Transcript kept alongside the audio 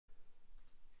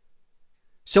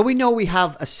So we know we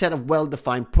have a set of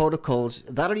well-defined protocols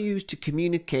that are used to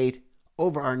communicate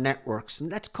over our networks, and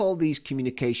let's call these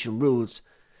communication rules.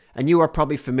 And you are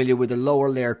probably familiar with the lower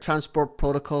layer transport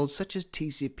protocols such as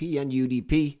TCP and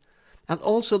UDP, and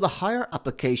also the higher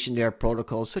application layer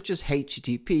protocols such as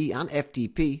HTTP and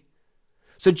FTP.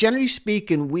 So generally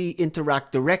speaking, we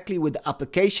interact directly with the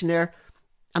application layer,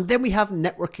 and then we have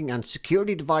networking and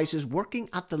security devices working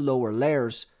at the lower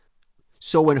layers.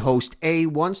 So when host A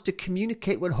wants to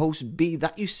communicate with host B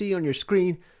that you see on your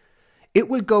screen, it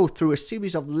will go through a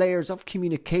series of layers of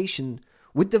communication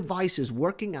with devices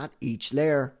working at each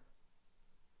layer.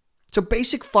 So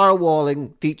basic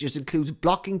firewalling features includes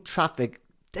blocking traffic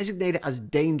designated as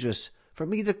dangerous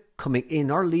from either coming in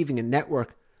or leaving a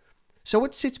network. So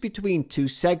it sits between two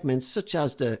segments such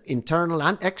as the internal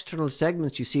and external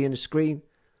segments you see on the screen.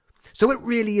 So it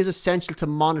really is essential to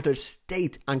monitor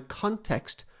state and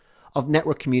context of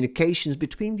network communications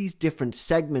between these different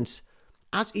segments,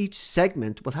 as each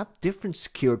segment will have different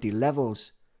security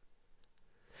levels.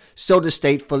 So the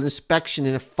stateful inspection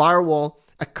in a firewall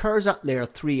occurs at layer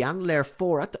 3 and layer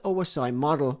 4 at the OSI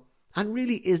model, and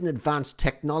really is an advanced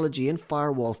technology in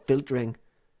firewall filtering.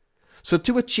 So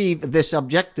to achieve this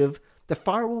objective, the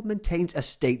firewall maintains a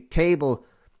state table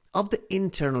of the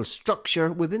internal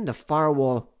structure within the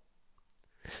firewall.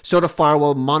 So the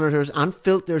firewall monitors and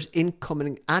filters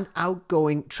incoming and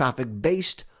outgoing traffic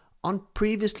based on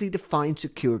previously defined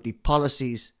security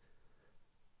policies.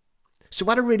 So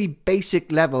at a really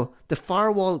basic level, the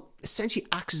firewall essentially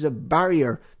acts as a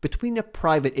barrier between a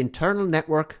private internal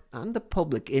network and the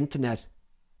public internet.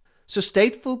 So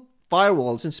stateful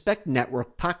firewalls inspect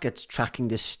network packets tracking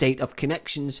the state of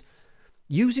connections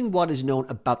using what is known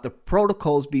about the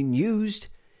protocols being used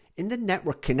in the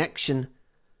network connection.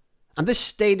 And this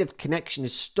state of connection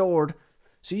is stored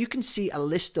so you can see a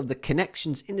list of the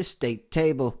connections in the state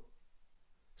table.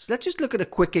 So let's just look at a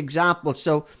quick example.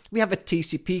 So we have a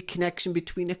TCP connection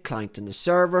between a client and a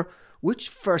server, which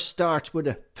first starts with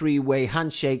a three-way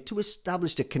handshake to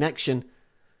establish the connection.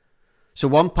 So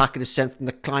one packet is sent from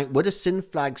the client with a SYN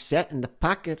flag set in the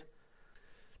packet.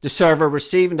 The server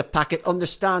receiving the packet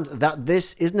understands that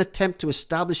this is an attempt to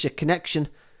establish a connection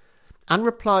and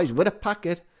replies with a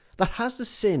packet that has the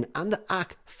SYN and the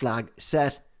ACK flag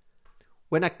set.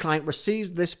 When a client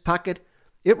receives this packet,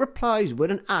 it replies with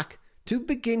an ACK to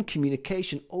begin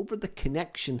communication over the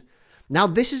connection. Now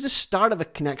this is the start of a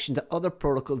connection that other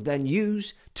protocols then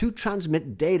use to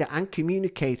transmit data and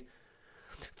communicate.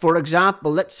 For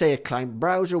example, let's say a client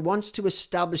browser wants to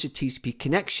establish a TCP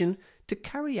connection to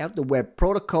carry out the web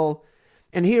protocol,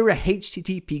 and here a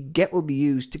HTTP GET will be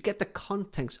used to get the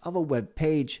contents of a web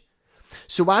page.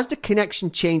 So as the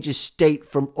connection changes state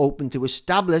from open to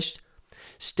established,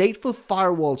 stateful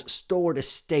firewalls store the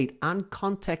state and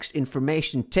context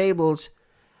information tables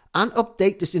and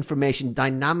update this information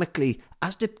dynamically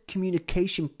as the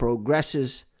communication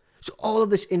progresses. So all of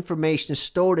this information is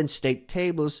stored in state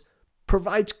tables,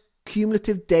 provides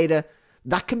cumulative data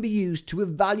that can be used to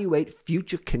evaluate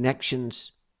future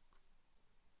connections.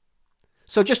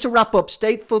 So just to wrap up,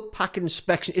 stateful packet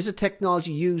inspection is a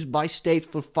technology used by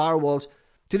stateful firewalls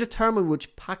to determine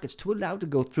which packets to allow to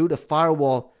go through the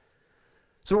firewall.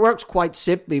 So it works quite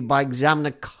simply by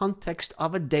examining the context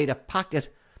of a data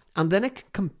packet, and then it can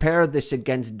compare this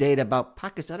against data about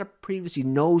packets that it previously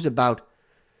knows about.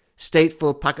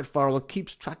 Stateful packet firewall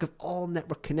keeps track of all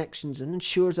network connections and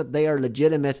ensures that they are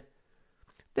legitimate.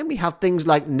 Then we have things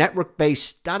like network-based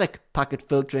static packet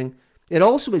filtering. It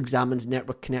also examines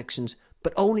network connections,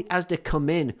 but only as they come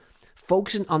in,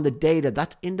 focusing on the data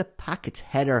that's in the packet's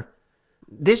header.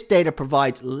 This data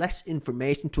provides less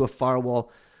information to a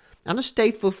firewall, and a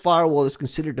stateful firewall is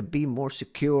considered to be more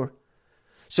secure.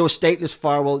 So a stateless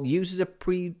firewall uses a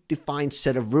predefined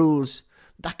set of rules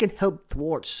that can help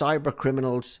thwart cyber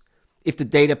criminals. If the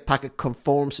data packet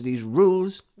conforms to these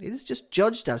rules, it is just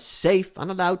judged as safe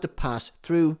and allowed to pass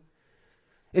through.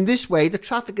 In this way, the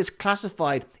traffic is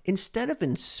classified instead of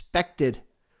inspected.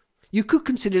 You could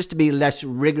consider this to be less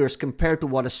rigorous compared to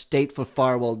what a stateful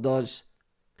firewall does.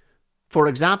 For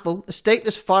example, a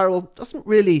stateless firewall doesn't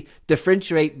really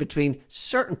differentiate between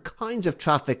certain kinds of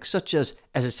traffic such as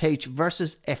SSH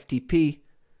versus FTP.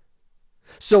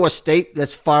 So a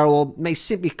stateless firewall may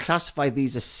simply classify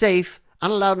these as safe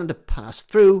and allow them to pass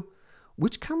through,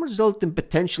 which can result in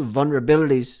potential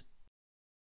vulnerabilities.